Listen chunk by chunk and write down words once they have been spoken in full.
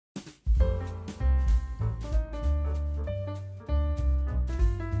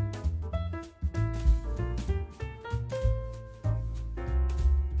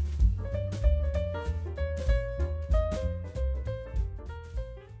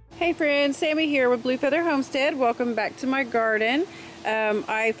Hey friends, Sammie here with Blue Feather Homestead. Welcome back to my garden.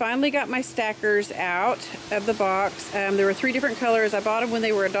 I finally got my stackers out of the box. There were 3 different colors. I bought them when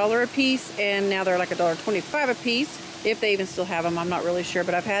they were $1 a piece, and now they're like $1.25 a piece, if they even still have them. I'm not really sure,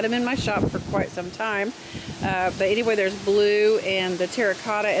 but I've had them in my shop for quite some time. But anyway, there's blue and the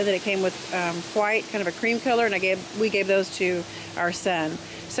terracotta, and then it came with white, kind of a cream color, and we gave those to our son.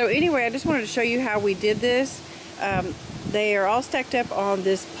 So anyway, I just wanted to show you how we did this. They are all stacked up on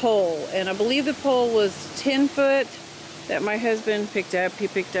this pole, and I believe the pole was 10 foot that my husband picked up. He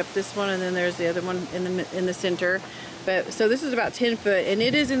picked up this one, and then there's the other one in the center. But so this is about 10 foot, and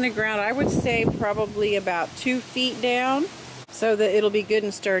it is in the ground. I would say probably about 2 feet down, so that it'll be good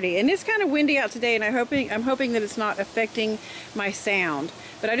and sturdy. And it's kind of windy out today, and I'm hoping that it's not affecting my sound.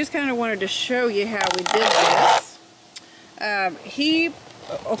 But I just kind of wanted to show you how we did this.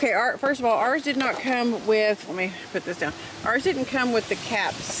 Okay, first of all, ours did not come with, let me put this down. Ours didn't come with the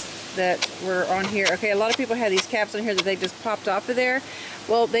caps that were on here. Okay, a lot of people had these caps on here that they just popped off of there.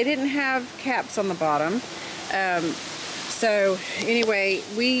 Well, they didn't have caps on the bottom. So anyway,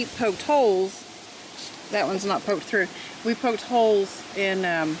 we poked holes. That one's not poked through. We poked holes in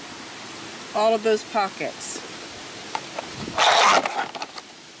all of those pockets.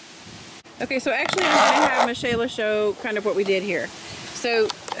 Okay, so actually I'm going to have Michelle show kind of what we did here. So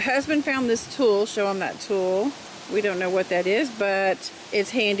husband found this tool. Show him that tool. We don't know what that is, but it's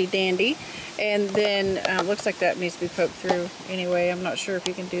handy dandy. And then looks like that needs to be poked through anyway. I'm not sure if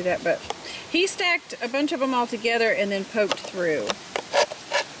you can do that, but he stacked a bunch of them all together and then poked through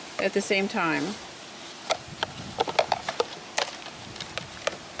at the same time.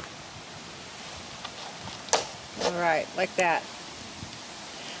 All right, like that.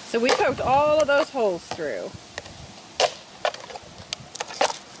 So we poked all of those holes through.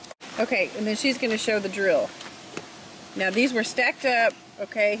 Okay, and then she's going to show the drill. Now these were stacked up,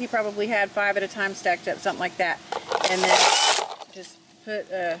 okay, he probably had 5 at a time stacked up, something like that. And then just put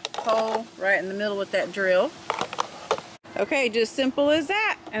a hole right in the middle with that drill. Okay, just simple as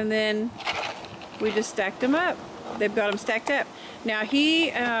that. And then we just stacked them up. They've got them stacked up. Now he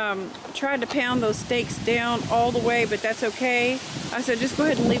tried to pound those stakes down all the way, but that's okay. I said just go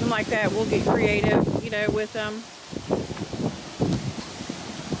ahead and leave them like that. We'll get creative, you know, with them.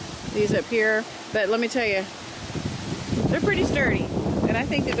 These up here, but let me tell you, they're pretty sturdy, and I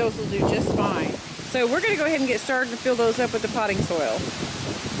think that those will do just fine. So we're going to go ahead and get started and fill those up with the potting soil.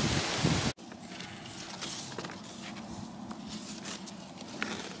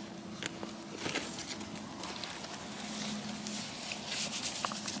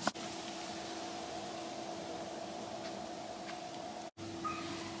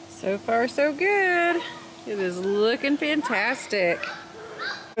 So far so good. It is looking fantastic.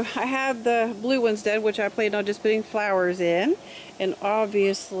 I have the blue ones done, which I planned on just putting flowers in, and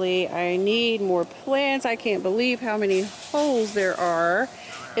obviously I need more plants. I can't believe how many holes there are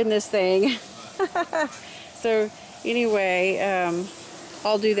in this thing. So anyway,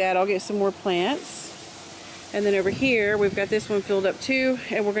 I'll do that. I'll get some more plants, and then over here we've got this one filled up too,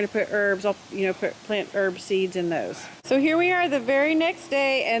 and we're going to put herbs. I'll plant herb seeds in those. So here we are the very next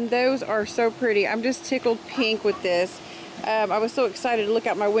day, and those are so pretty. I'm just tickled pink with this. I was so excited to look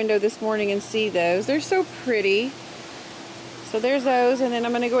out my window this morning and see those. They're so pretty. So there's those, and then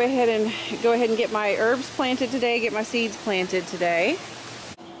I'm going to go ahead and get my herbs planted today, get my seeds planted today.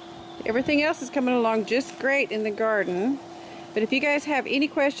 Everything else is coming along just great in the garden. But if you guys have any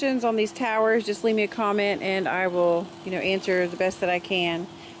questions on these towers, just leave me a comment and I will, answer the best that I can.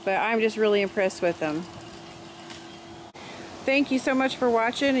 But I'm just really impressed with them. Thank you so much for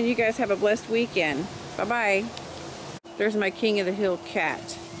watching, and you guys have a blessed weekend. Bye-bye. There's my king of the hill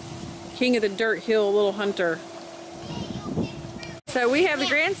cat. King of the dirt hill little hunter. So we have the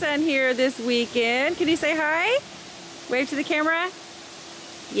grandson here this weekend. Can you say hi? Wave to the camera.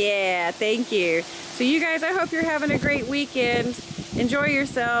 Yeah, thank you. So you guys, I hope you're having a great weekend. Enjoy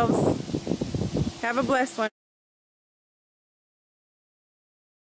yourselves. Have a blessed one.